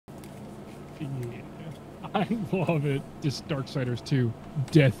Yeah, I love it. Just Darksiders 2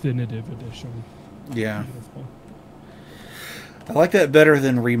 Definitive Edition. Yeah. Beautiful. I like that better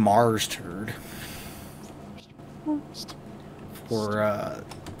than Remastered. For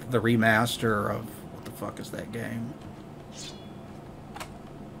the remaster of what the fuck is that game?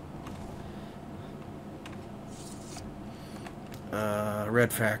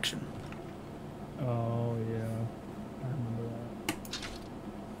 Red Faction. Oh yeah, I remember that.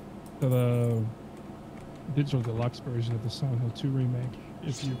 So the digital deluxe version of the Silent Hill 2 remake,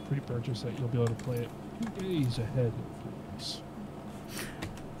 if you pre-purchase it, you'll be able to play it 2 days ahead of release.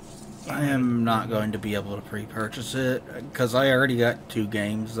 I am not going to be able to pre-purchase it because I already got 2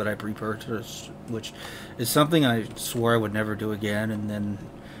 games that I pre-purchased, which is something I swore I would never do again. And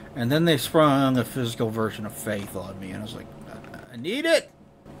then they sprung a physical version of Faith on me, and I was like, I need it.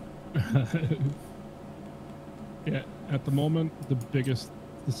 Yeah, at the moment, the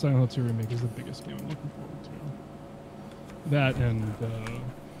Silent Hill 2 remake is the biggest game I'm looking forward to. That and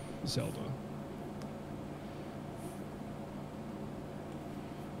Zelda.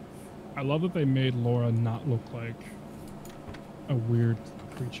 I love that they made Laura not look like a weird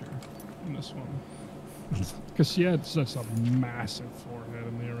creature in this one. Because she had such a massive forehead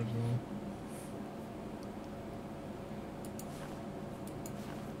in the original.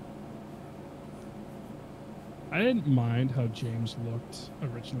 I didn't mind how James looked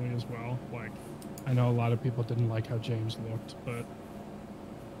originally as well. Like, I know a lot of people didn't like how James looked, but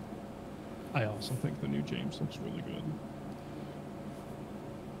I also think the new James looks really good.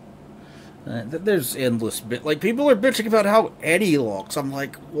 There's endless bit. Like, people are bitching about how Eddie looks. I'm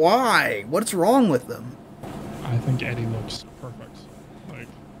like, why? What's wrong with them? I think Eddie looks perfect. Like,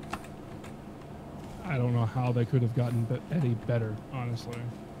 I don't know how they could have gotten Eddie better, honestly.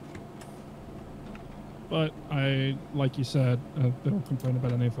 But like you said, they don't complain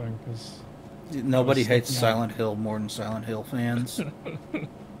about anything because nobody hates Silent Hill more than Silent Hill fans.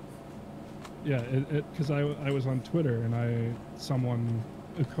 Yeah, because I was on Twitter and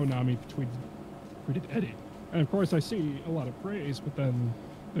Konami tweeted Eddie, and of course I see a lot of praise, but then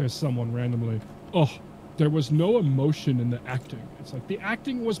there's someone randomly, oh, there was no emotion in the acting. It's like, the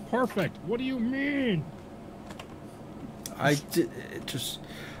acting was perfect. What do you mean? I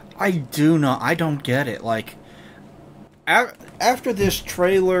don't get it. Like, after this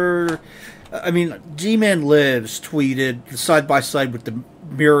trailer, I mean, G-Man Lives tweeted side by side with the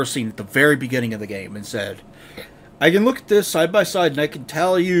mirror scene at the very beginning of the game and said, I can look at this side by side and I can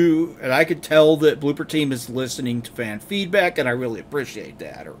tell that Blooper Team is listening to fan feedback, and I really appreciate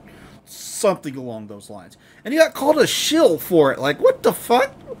that, or something along those lines. And he got called a shill for it. Like, what the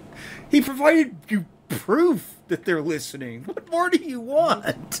fuck? He provided you proof that they're listening. What more do you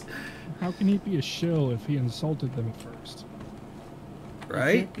want? How can he be a shill if he insulted them at first?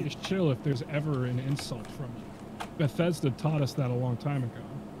 Right? You can't be a shill if there's ever an insult from you. Bethesda taught us that a long time ago.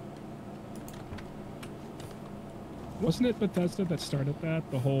 Wasn't it Bethesda that started that?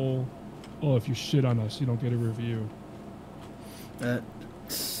 The whole, oh, if you shit on us, you don't get a review. That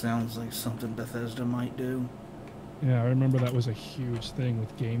sounds like something Bethesda might do. Yeah, I remember that was a huge thing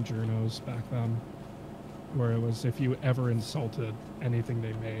with game journos back then. Where it was, if you ever insulted anything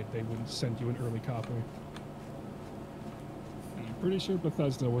they made, they wouldn't send you an early copy. And I'm pretty sure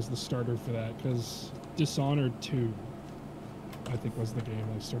Bethesda was the starter for that, because Dishonored 2, I think, was the game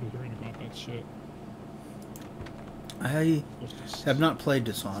I started hearing about that shit. I have not played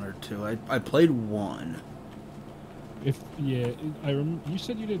Dishonored 2. I played 1. You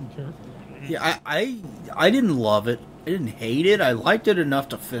said you didn't care for it, right? Yeah, I didn't love it. I didn't hate it. I liked it enough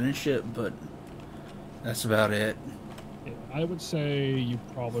to finish it, but that's about it. Yeah, I would say you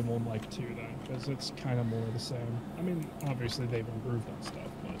probably won't like 2 then, because it's kind of more of the same. I mean, obviously they've improved on stuff,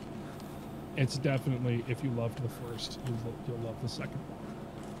 but it's definitely, if you loved the first, you'll love the second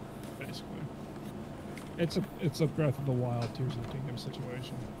one, basically. It's a Breath of the Wild, Tears of the Kingdom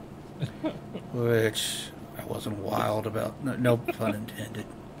situation. Which I wasn't wild about. No pun intended.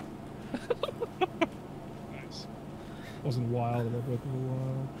 Nice. Wasn't wild about Breath of the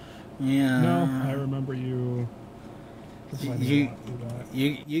Wild. Yeah. No, I remember you.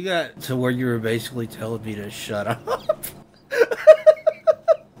 You got to where you were basically telling me to shut up.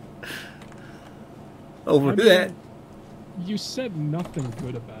 Over that. You said nothing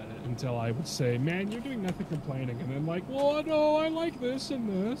good about it until I would say, man, you're doing nothing complaining. And then like, well, no, I like this and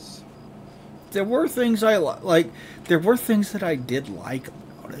this. There were things I like. There were things that I did like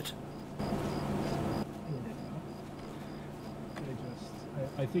about it.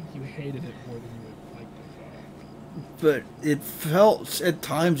 I think you hated it more than you liked it. But it felt, at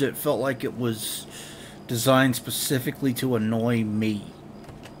times, it felt like it was designed specifically to annoy me.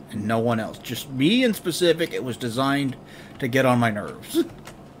 and no one else. Just me in specific. It was designed to get on my nerves. Look,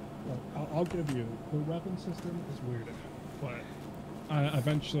 I'll give you, the weapon system is weird in it, but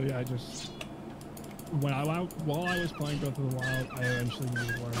eventually I just, while I was playing Breath of the Wild, I eventually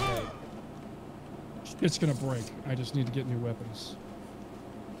needed to learn, hey, it's gonna break. I just need to get new weapons.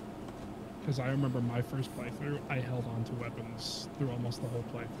 Because I remember my first playthrough, I held on to weapons through almost the whole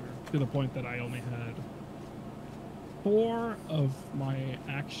playthrough, to the point that I only had 4 of my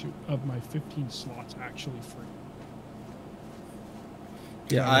 15 slots actually free.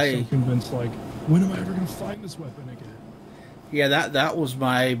 Yeah, I was so convinced, like, when am I ever gonna find this weapon again? Yeah, that was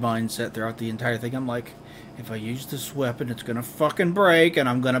my mindset throughout the entire thing. I'm like, if I use this weapon, it's gonna fucking break, and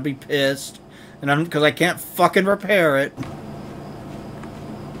I'm gonna be pissed, and because I can't fucking repair it.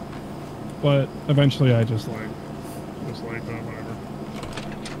 But eventually, I just like,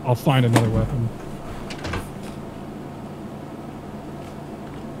 whatever. I'll find another weapon.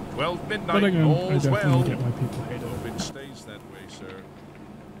 Well, midnight, But again, I all's definitely well. get why people hate Hope it. it stays that way, sir.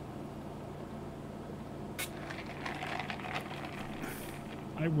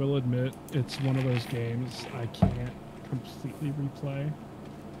 I will admit, it's one of those games I can't completely replay.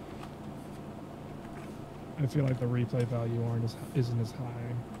 I feel like the replay value isn't as high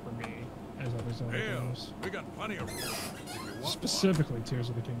for me as other Zelda games. We got plenty of room. If you want Specifically, Tears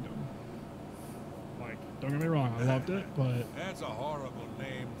of the Kingdom. Like, don't get me wrong, I loved it, but That's a horrible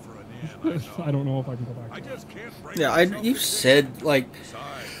name for an inn. I don't know if I can go back I to it. just can't break Yeah, myself you to said, like, Besides,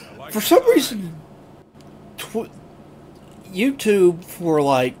 I like for some design. reason, YouTube for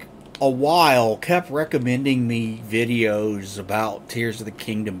like a while kept recommending me videos about Tears of the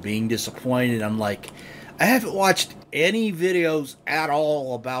Kingdom, being disappointed. I'm like, I haven't watched any videos at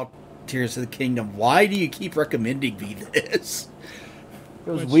all about Tears of the Kingdom. Why do you keep recommending me this? It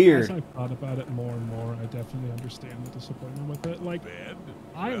was weird. As I thought about it more and more, I definitely understand the disappointment with it. Like, Bed?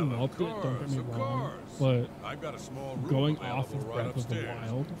 I Well, loved it, don't get me of wrong, course. but I've got a small room going available off of right Breath of the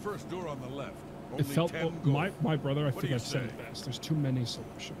upstairs. Wild, First door on the left. it Only felt 10 gold. my brother, I What do think you I've said say? it best. There's too many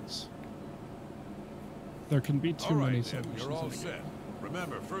solutions. There can be too All many right, then, solutions. you're all in a set. game.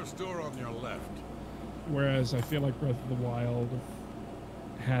 Remember, first door on your left. Whereas I feel like Breath of the Wild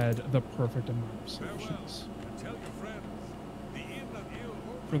had the perfect amount of Farewell, solutions and tell your friends. The Inn of Ill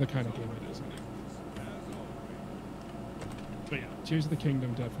Hope for the kind of game it is. Anyway. as always. But yeah, Tears of the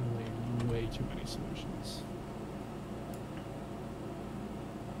Kingdom definitely way too many solutions.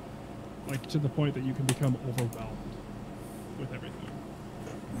 Like to the point that you can become overwhelmed with everything.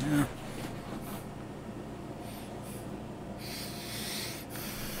 Yeah.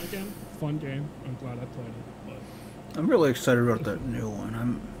 Again, fun game. I'm glad I played it. But I'm really excited about that new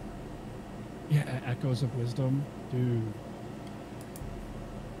one. yeah, Echoes of Wisdom, dude.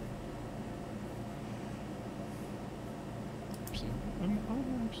 I'm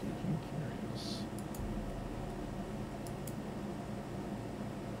actually kind of curious.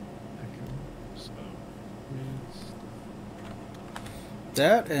 Echoes of Wisdom.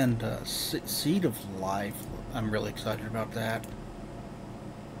 That and Seed of Life. I'm really excited about that.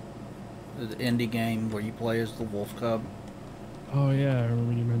 The indie game where you play as the wolf cub. Oh yeah, I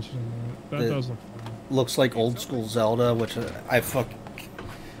remember you mentioning that. That The- does look fun. Looks like old school Zelda, which I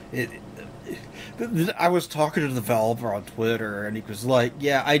was talking to the developer on Twitter, and he was like,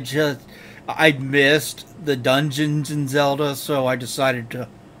 "Yeah, I missed the dungeons in Zelda, so I decided to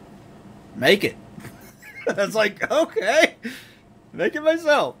make it." I was like, "Okay, make it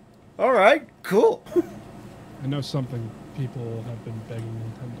myself. All right, cool." I know something people have been begging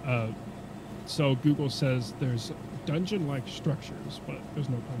Nintendo. So Google says there's dungeon-like structures, but there's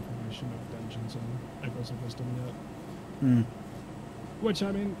no confirmation of dungeons in Echoes of Wisdom yet. Hmm. Which,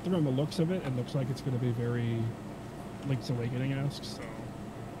 I mean, from the looks of it, it looks like it's going to be very Link's Awakening-esque, so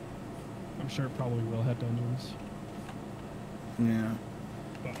I'm sure it probably will have dungeons. Yeah.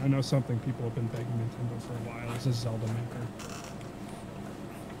 But I know something people have been begging Nintendo for a while is a Zelda maker.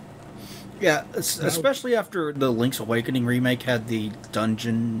 Yeah, especially after the Link's Awakening remake had the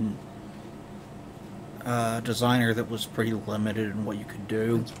dungeon designer that was pretty limited in what you could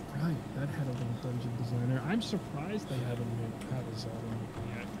do. That's right, that had a little dungeon designer. I'm surprised they haven't had a Zelda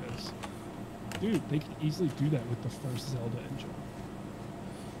maker yet, because, dude, they could easily do that with the first Zelda engine.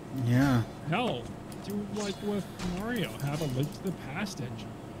 Yeah. Hell, do like with Mario, have a Link to the Past engine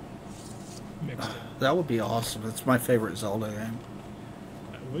mixed in. That would be awesome. That's my favorite Zelda game.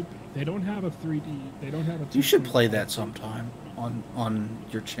 That would be. They don't have a 3D. They don't have a. You should 2.5D. play that sometime on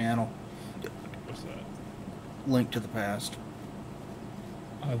your channel. What's that? Link to the Past.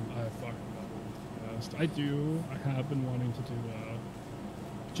 I fucking love Link to the Past. I do. I have been wanting to do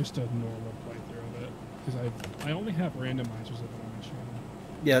just a normal playthrough of it because I only have randomizers of it on my channel.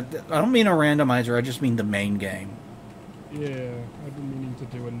 Yeah, I don't mean a randomizer. I just mean the main game. Yeah, I've been meaning to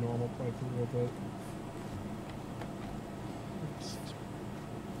do a normal playthrough of it.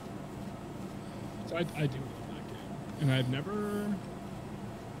 So I do love that game. And I've never...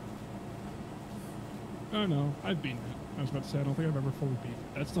 Oh no, I've beaten it. I was about to say, I don't think I've ever fully beaten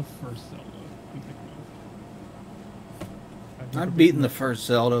it. That's the first Zelda I'm thinking of. I've beaten the first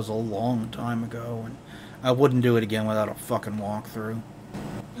Zeldas a long time ago, and I wouldn't do it again without a fucking walkthrough.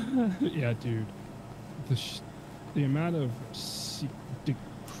 Yeah, dude. The amount of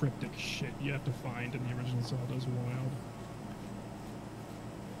cryptic shit you have to find in the original Zelda is wild.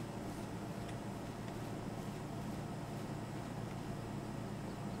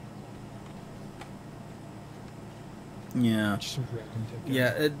 Yeah. Just a random ticket.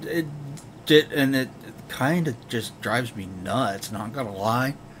 Yeah, it did, and it kind of just drives me nuts, not gonna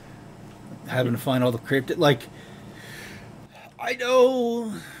lie. Having to find all the cryptic, like, I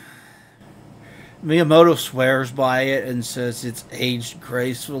know Miyamoto swears by it and says it's aged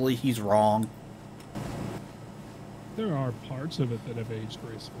gracefully. He's wrong. There are parts of it that have aged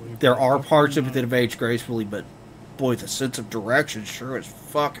gracefully. There but are definitely parts of it not- that have aged gracefully, but boy, the sense of direction sure as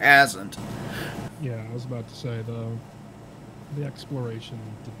fuck hasn't. Yeah, I was about to say, the exploration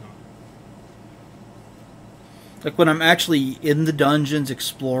did not. Like when I'm actually in the dungeons,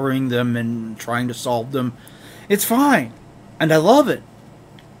 exploring them and trying to solve them, it's fine, and I love it.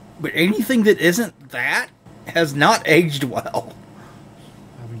 But anything that isn't that has not aged well.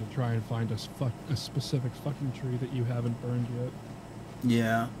 Having to try and find a specific fucking tree that you haven't burned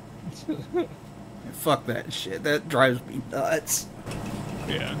Yeah. Fuck that shit. That drives me nuts.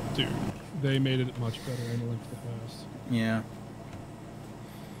 yet. Yeah, dude. They made it much better in A Link to the Past. Yeah.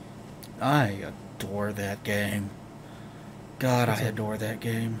 I adore that game. God, I adore that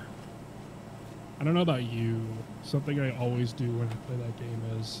game. I don't know about you. Something I always do when I play that game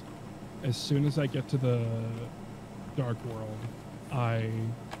is, as soon as I get to the Dark World, I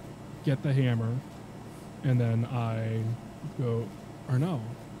get the hammer, and then I go, or no,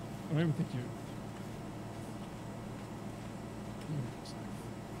 I don't even think you.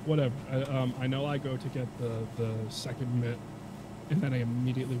 Whatever. I know I go to get the second mitt, and then I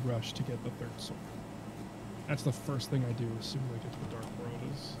immediately rush to get the third sword. That's the first thing I do as soon as I get to the Dark World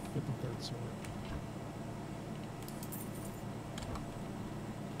is get the third sword.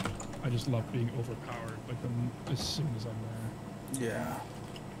 I just love being overpowered, like as soon as I'm there. Yeah.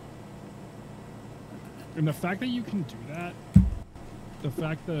 And the fact that you can do that, the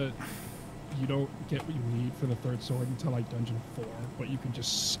fact that you don't get what you need for the third sword until like Dungeon 4, but you can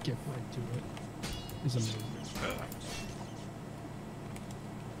just skip right to it, is amazing.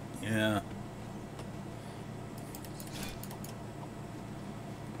 Yeah.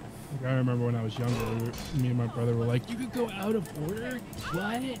 Like, I remember when I was younger, me and my brother were like, "You could go out of order?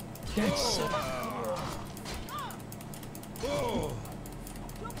 What? That's so Oh,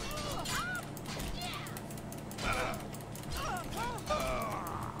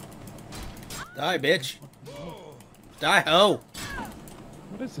 Die, bitch. Die, ho.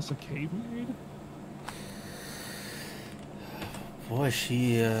 What is this, a cave maid? Boy,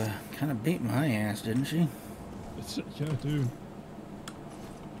 she kind of beat my ass, didn't she? It's, yeah, dude.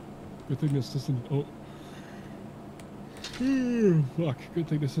 Good thing this isn't... Oh. Fuck. Good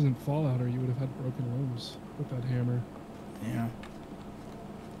thing this isn't Fallout, or you would have had broken limbs with that hammer. Yeah.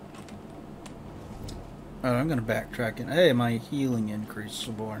 Alright, I'm gonna backtrack and hey, my healing increased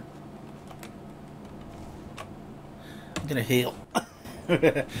some more. I'm gonna heal.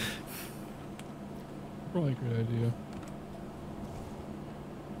 Probably a good idea.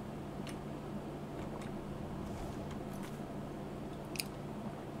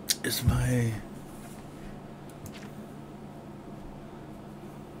 Is my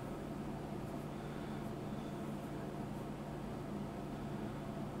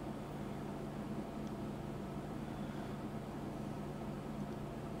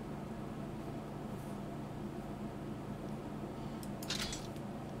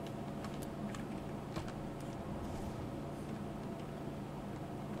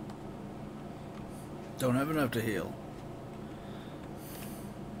don't have enough to heal.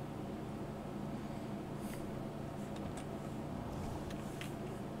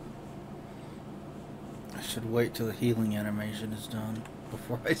 I should wait till the healing animation is done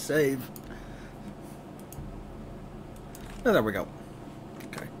before I save. Oh, there we go.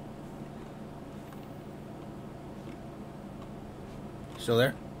 Okay. Still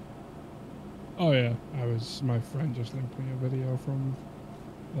there? Oh yeah, my friend just linked me a video from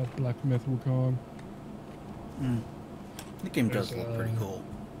that Black Myth Wukong. The game does There's, look pretty cool.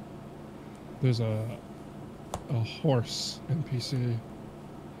 There's a horse NPC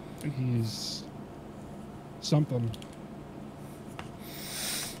And he's something.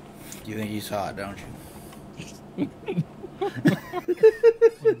 You think he's hot, don't you?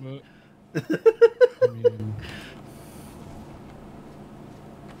 But, I mean,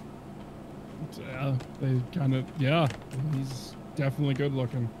 yeah, they kind of, yeah, he's definitely good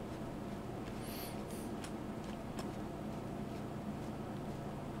looking.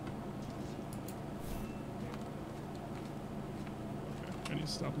 Okay, I need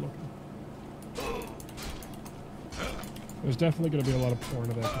to stop looking. There's definitely going to be a lot of porn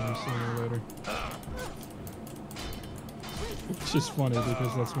of that game sooner or later. It's just funny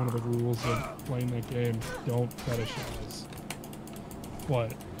because that's one of the rules of playing that game. Don't fetishize.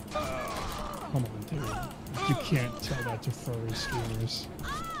 But, come on, dude. You can't tell that to furry streamers.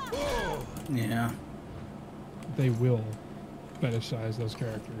 Yeah. They will fetishize those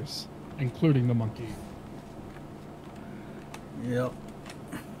characters, including the monkey. Yep.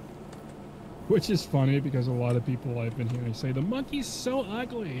 Which is funny because a lot of people I've been hearing say, the monkey's so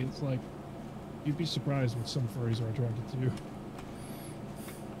ugly. It's like, you'd be surprised what some furries are attracted to.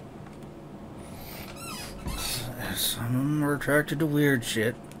 Some of them are attracted to weird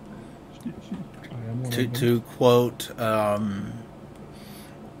shit. I am one of them. To quote,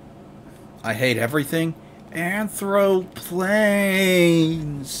 I hate everything and throw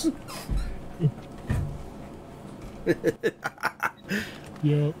planes.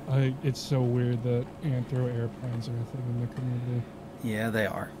 Yeah, it's so weird that anthro airplanes are a thing in the community. Yeah, they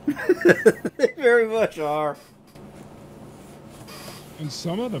are. They very much are. And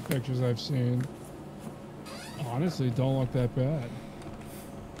some of the pictures I've seen, honestly, don't look that bad.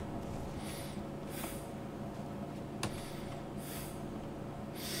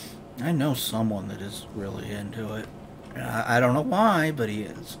 I know someone that is really into it. I don't know why, but he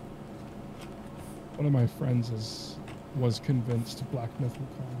is. One of my friends was convinced Black Myth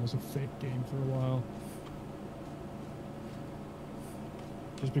Wukong was a fake game for a while.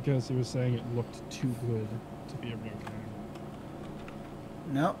 Just because he was saying it looked too good to be a real game.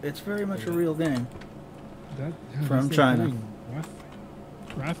 No, it's very much a real game. That's From the China. thing.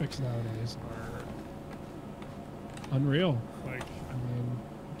 Graphics nowadays are unreal. Like, I mean,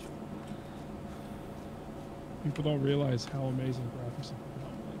 people don't realize how amazing graphics have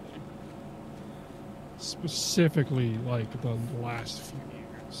become lately. Specifically, like the last few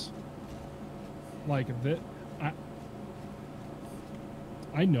years. Like that,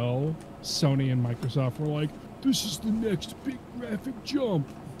 I know Sony and Microsoft were like, this is the next big graphic jump,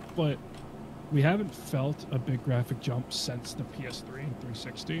 but we haven't felt a big graphic jump since the PS3 and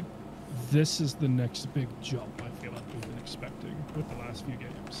 360. This is the next big jump I feel like we've been expecting with the last few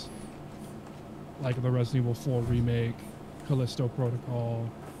games. Like the Resident Evil 4 remake, Callisto Protocol,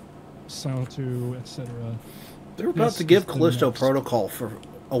 Silent 2, etc. They're about to give Callisto Protocol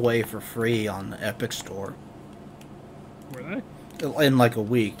away for free on the Epic Store. Were they? In like a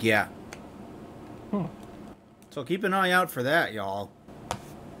week, yeah. Huh. So keep an eye out for that, y'all.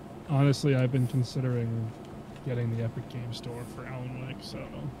 Honestly, I've been considering getting the Epic Game Store for Alan Wake, so...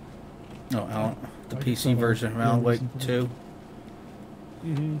 No, the I PC version of Alan Wake 2.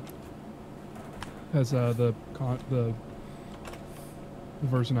 Mm-hmm. Because the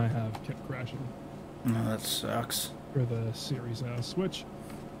version I have kept crashing. No, that sucks. For the Series S, which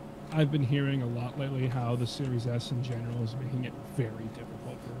I've been hearing a lot lately how the Series S in general is making it very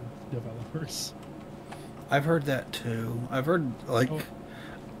difficult for developers. I've heard that too. I've heard, like,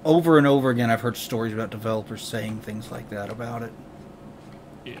 over and over again, I've heard stories about developers saying things like that about it.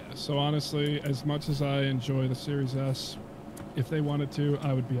 Yeah, so honestly, as much as I enjoy the Series S, if they wanted to,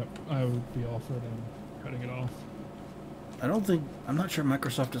 I would be all for them cutting it off. I'm not sure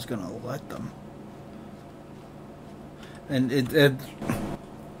Microsoft is going to let them. And it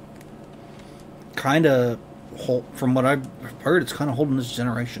kind of, from what I've heard, it's kind of holding this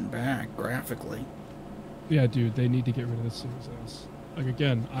generation back graphically. Yeah, dude, they need to get rid of the Series S. Like,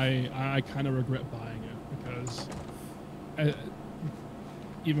 again, I kind of regret buying it because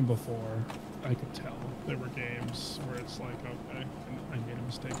even before, I could tell there were games where it's like, okay, I made a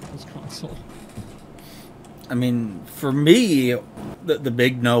mistake with this console. I mean, for me, the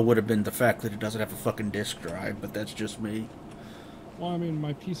big no would have been the fact that it doesn't have a fucking disk drive, but that's just me. Well, I mean,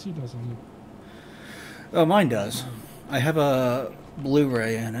 my PC doesn't. Oh, mine does. I have a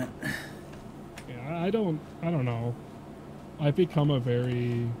Blu-ray in it. Yeah, I don't know. I've become a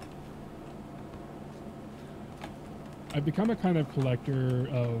kind of collector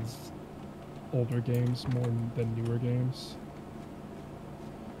of older games more than newer games.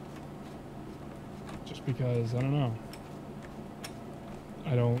 Just because, I don't know.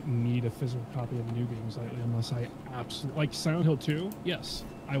 I don't need a physical copy of new games lately unless I absolutely... Like Silent Hill 2? Yes.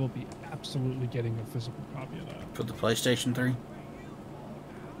 I will be absolutely getting a physical copy of that. For the PlayStation 3?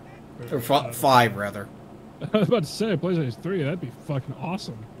 Or Uh, 5, rather. I was about to say PlayStation 3. That'd be fucking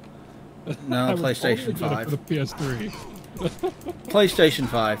awesome. No, I would PlayStation totally get it 5. for the PS3. PlayStation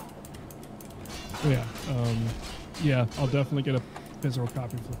 5. Yeah, yeah, I'll definitely get a physical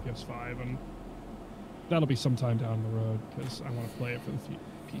copy for the PS5, and that'll be sometime down the road because I want to play it for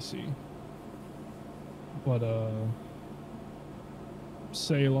the PC. But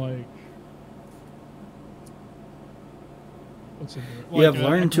say like, what's in there? You have Like,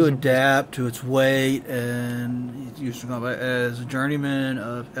 learned to Echoes of adapt to its weight and used to combat as a journeyman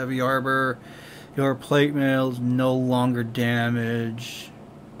of heavy arbor. Your plate mail is no longer damaged.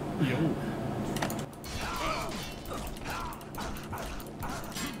 Wisdom. Yo.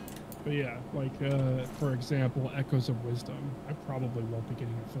 But yeah, like for example, Echoes of Wisdom. I probably won't be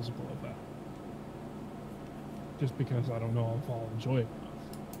getting a physical of that, just because I don't know if I'll enjoy it enough.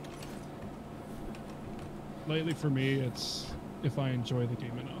 Lately, for me, it's if I enjoy the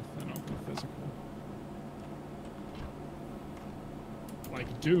game enough, then I'll go physical.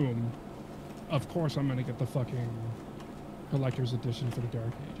 Like Doom, of course I'm gonna get the fucking collector's edition for the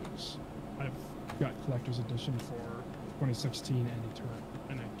Dark Ages. I've got collector's edition for 2016 and Eternal,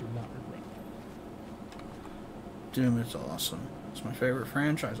 and I do not regret Doom is awesome. It's my favorite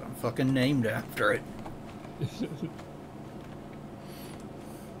franchise. I'm fucking named after it. it.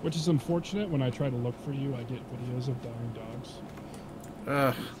 Which is unfortunate. When I try to look for you, I get videos of dying dogs.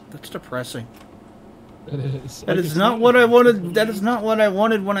 Ugh, that's depressing. It is. That Like, is it's not what I as wanted. beautiful That as- is not what I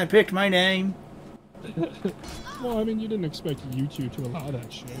wanted when I picked my name. Well, I mean, you didn't expect YouTube to allow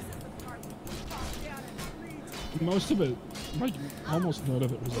that shit. Most of it, like, almost none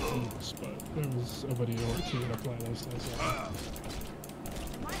of it was abuse, but there was a video or two in a playlist I saw.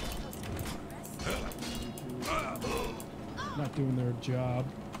 Not doing their job.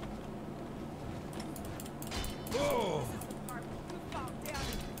 Oh!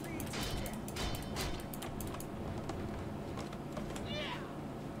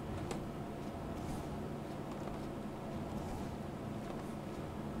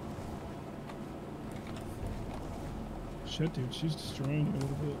 Shit, dude, she's destroying you a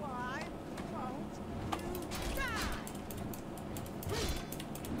little bit.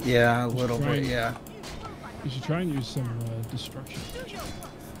 Yeah, a little bit. Right. Yeah. You should try and use some destruction.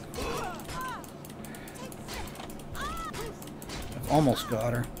 Almost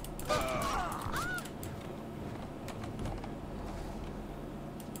got her.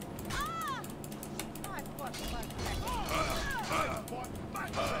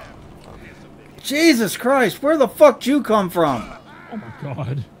 Jesus Christ, where the fuck did you come from? Oh my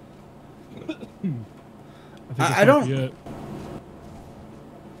god. I think this I might don't- be it.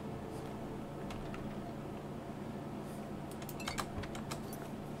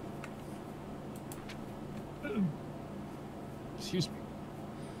 Excuse me.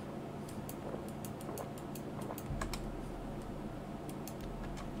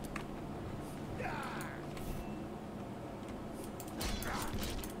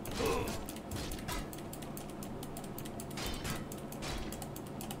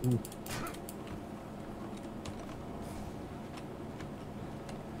 Ooh.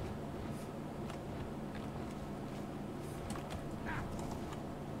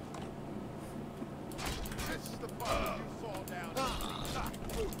 This is the part you fall down.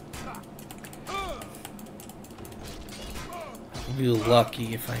 I'll be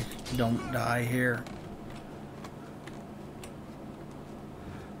lucky if I don't die here.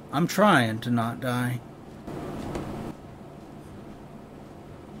 I'm trying to not die.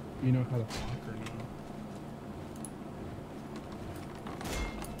 You know how to block or no?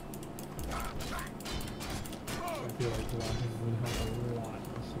 I feel like blocking would help a lot in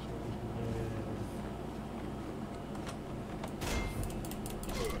this situation.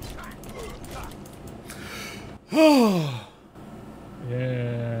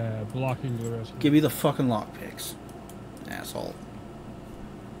 Yeah, blocking to the rescue. Give me the fucking lockpicks, asshole.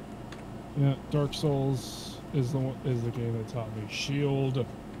 Yeah, Dark Souls is the game that taught me shield.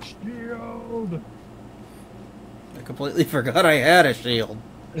 Shield. I completely forgot I had a shield.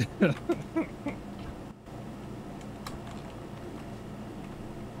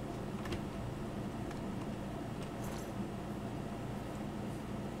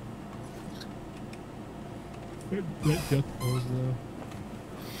 Death pose though.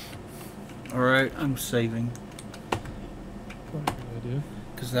 All right, I'm saving Probably a good idea.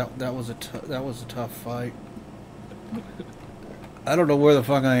 because that was a tough fight. I don't know where the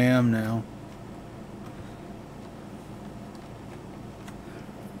fuck I am now.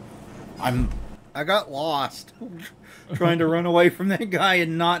 I got lost. Trying to run away from that guy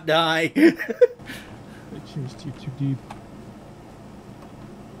and not die. They chased you too deep.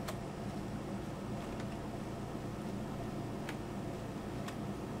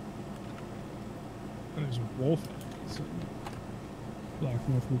 And there's a wolf. Black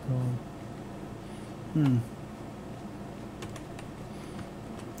Wolf Wukong.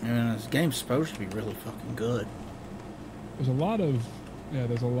 And this game's supposed to be really fucking good. There's a lot of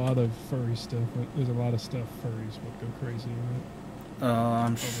furry stuff. There's a lot of stuff furries would go crazy with.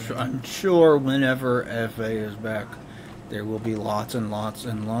 I'm sure whenever FA is back, there will be lots and lots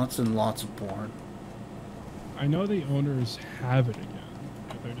and lots and lots of porn. I know the owners have it again,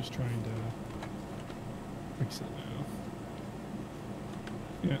 but they're just trying to fix it now.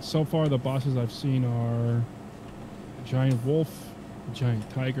 Yeah, so far the bosses I've seen are a giant wolf, a giant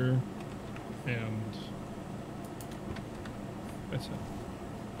tiger, and that's it.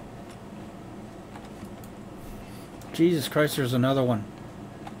 Jesus Christ, there's another one.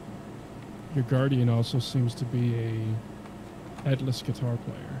 Your guardian also seems to be a headless guitar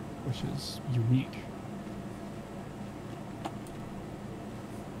player, which is unique.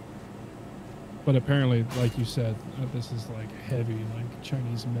 But apparently, like you said, this is like heavy, like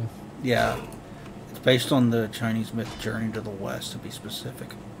Chinese myth. Yeah. It's based on the Chinese myth Journey to the West, to be specific.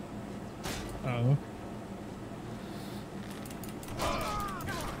 Oh.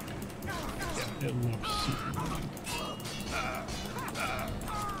 It looks super unique.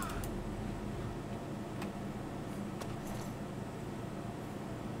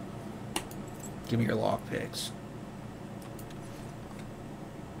 Give me your lockpicks.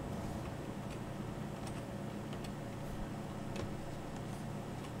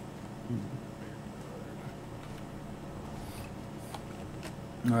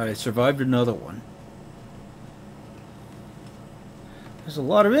 Alright, survived another one. There's a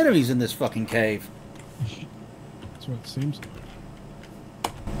lot of enemies in this fucking cave. That's what it seems like.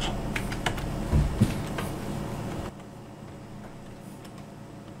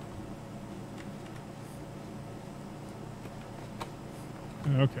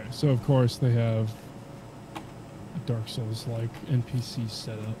 Okay, so of course they have a Dark Souls-like NPC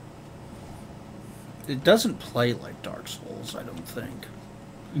setup. It doesn't play like Dark Souls, I don't think.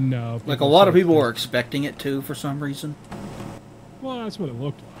 No. Like a lot of people were expecting it to for some reason. Well, that's what it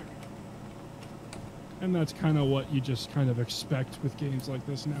looked like. And that's kind of what you just kind of expect with games like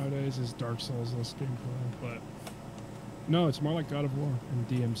this nowadays, is Dark Souls-less gameplay. But no, it's more like God of War and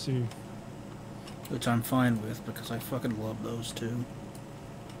DMC. Which I'm fine with, because I fucking love those two.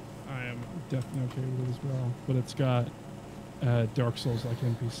 I am definitely okay with it as well. But it's got Dark Souls-like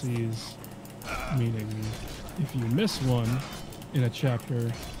NPCs, meaning if you miss one in a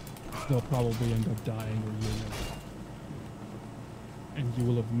chapter, they'll probably end up dying or you know. And you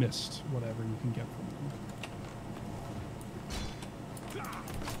will have missed whatever you can get from them.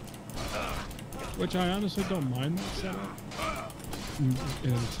 Which I honestly don't mind that setup.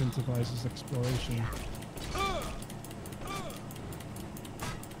 It incentivizes exploration.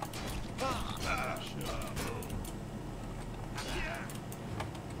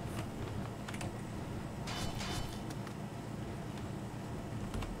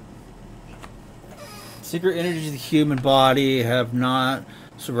 Secret energies of the human body have not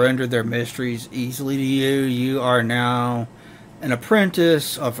surrendered their mysteries easily to you. You are now an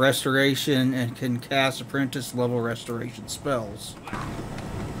apprentice of restoration and can cast apprentice level restoration spells.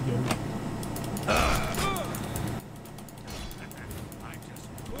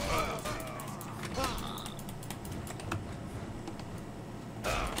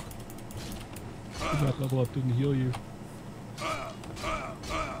 That level up didn't heal you.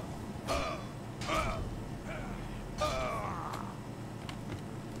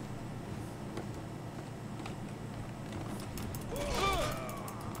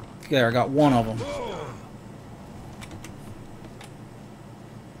 There, I got one of them.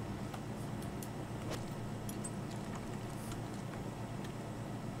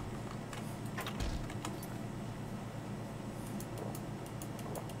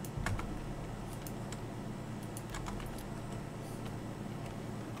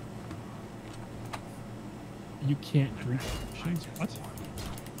 You can't drink potions? What?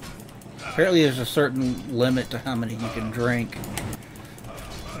 Apparently there's a certain limit to how many you can drink.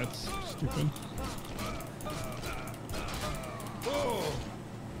 That's stupid.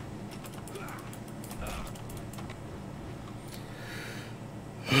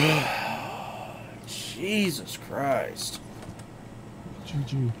 Jesus Christ.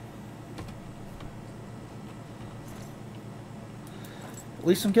 GG. At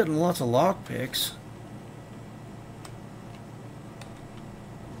least I'm getting lots of lockpicks.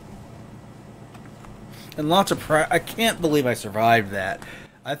 and lots of I can't believe I survived that.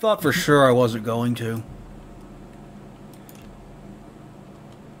 I thought for sure I wasn't going to.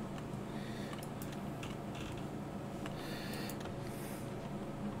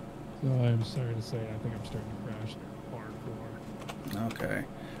 So I'm sorry to say, I think I'm starting to crash there hardcore. Okay.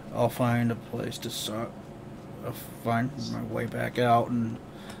 I'll find a place to stop. I'll find my way back out, and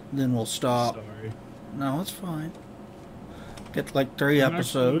then we'll stop. Sorry. No, it's fine. Get like 3 I'm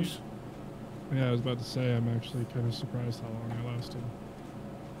episodes. Yeah, I was about to say, I'm actually kind of surprised how long I lasted.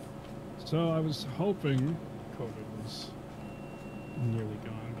 So I was hoping COVID was nearly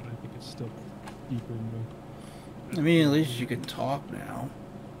gone, but I think it's still deep in the... I mean, at least you can talk now.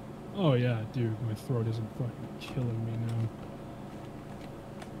 Oh yeah, dude, my throat isn't fucking killing me now.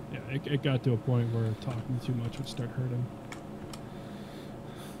 Yeah, it got to a point where talking too much would start hurting.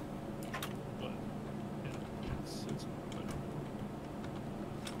 But, yeah, it's better.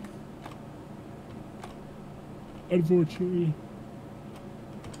 Unfortunately,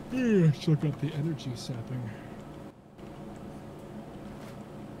 I still got the energy sapping.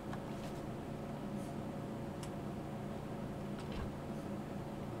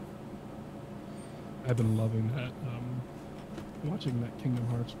 I've been loving that, watching that Kingdom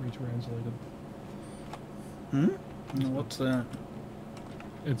Hearts retranslated. What's that?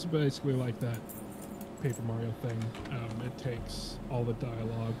 It's basically like that Paper Mario thing. It takes all the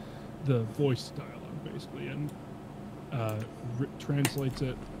dialogue, the voiced dialogue basically, and translates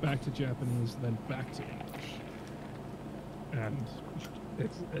it back to Japanese, then back to English. And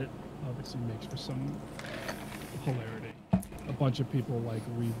it obviously makes for some hilarity. A bunch of people like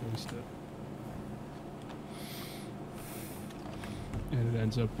re-voiced it. And it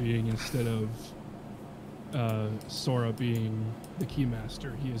ends up being, instead of Sora being the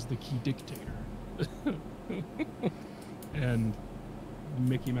keymaster, he is the key dictator. And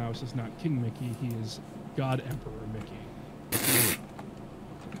Mickey Mouse is not King Mickey, he is God Emperor Mickey.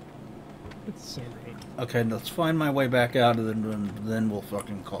 It's so good. Okay, let's find my way back out, and then we'll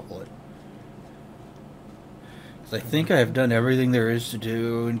fucking call it. Because I think I have done everything there is to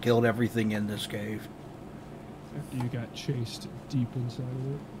do and killed everything in this cave. After you got chased deep inside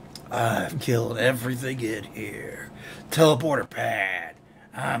of it. I've killed everything in here. Teleporter pad.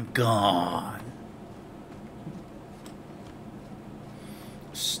 I'm gone.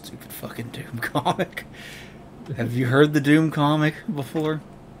 Stupid fucking Doom comic. Have you heard the Doom comic before?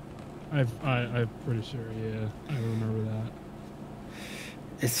 I'm pretty sure, yeah. I remember that.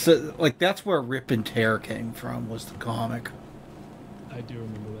 It's like that's where Rip and Tear came from, was the comic. I do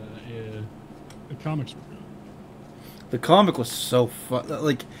remember that, yeah. The comics were good. The comic was so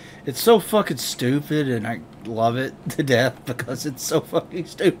like, it's so fucking stupid, and I love it to death because it's so fucking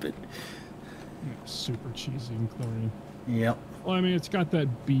stupid. Yeah, super cheesy and corny. Yep. Well, I mean, it's got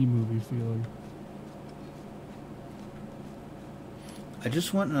that B-movie feeling. I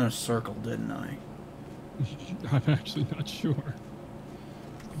just went in a circle, didn't I? I'm actually not sure.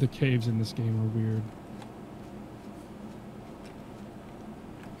 The caves in this game are weird.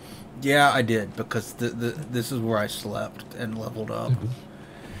 Yeah, I did, because this is where I slept and leveled up.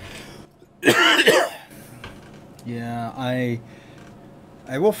 Yeah, I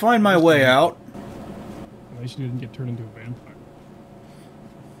will find my way out. At least you didn't get turned into a vampire.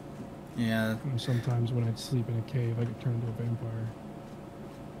 Yeah. You know, sometimes when I'd sleep in a cave, I get turned into a vampire.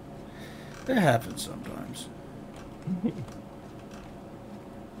 It happens sometimes.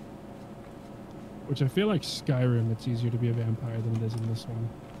 Which I feel like Skyrim, it's easier to be a vampire than it is in this one.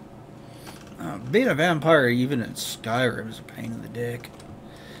 Being a vampire, even in Skyrim, is a pain in the dick.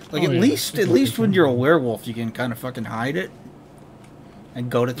 Like, Oh, at yeah, least when you're a werewolf, you can kind of fucking hide it. And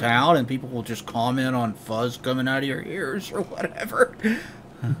go to town, and people will just comment on fuzz coming out of your ears or whatever.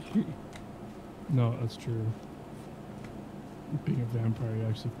 No, that's true. Being a vampire, you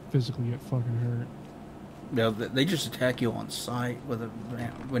actually physically get fucking hurt. No, they just attack you on sight with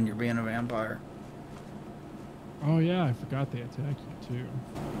when you're being a vampire. Oh yeah, I forgot they attack you too.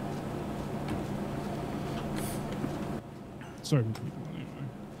 Sorry for people anyway.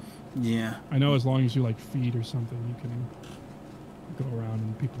 Yeah. I know as long as you like feed or something, you can go around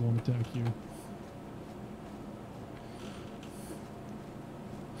and people won't attack you.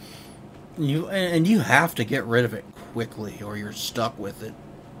 You have to get rid of it quickly, or you're stuck with it.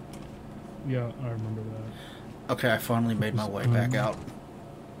 Yeah, I remember that. Okay, I finally made my way back out.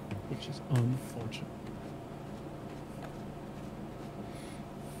 Which is unfortunate.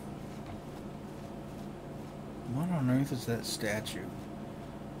 What on earth is that statue?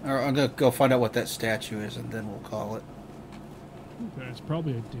 Or I'm gonna go find out what that statue is, and then we'll call it. Okay, it's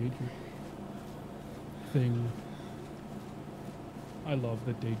probably a Daedric thing. I love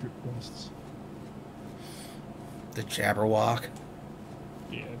the Daedric quests. The Jabberwock.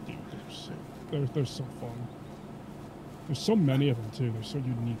 Yeah, dude, they're so fun. There's so many of them too. They're so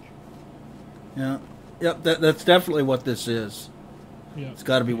unique. Yeah. Yep, that's definitely what this is. Yeah. It's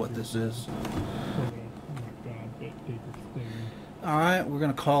got to be what this is. Oh my god, but thing. All right, we're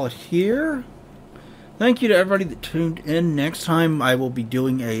going to call it here. Thank you to everybody that tuned in. Next time I will be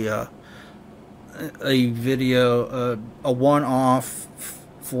doing a video, a one-off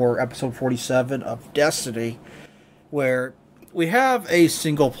for episode 47 of Destiny, where we have a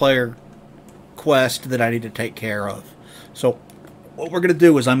single-player quest that I need to take care of. So what we're going to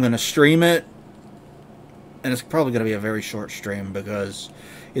do is I'm going to stream it, and it's probably going to be a very short stream because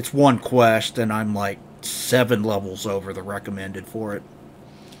it's one quest, and I'm like 7 levels over the recommended for it.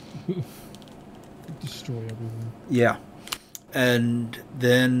 Destroy everything. Yeah. And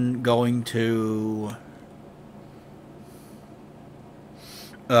then going to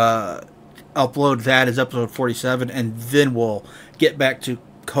upload that as episode 47, and then we'll get back to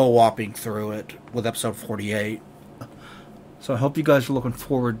co-oping through it with episode 48. So I hope you guys are looking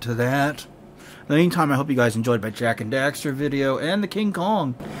forward to that. In the meantime, I hope you guys enjoyed my Jack and Daxter video and the King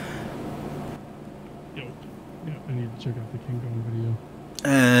Kong. Yo, yeah, I need to check out the King Kong video.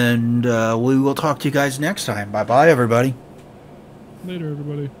 And we will talk to you guys next time. Bye-bye, everybody. Later,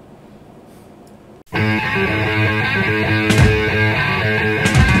 everybody.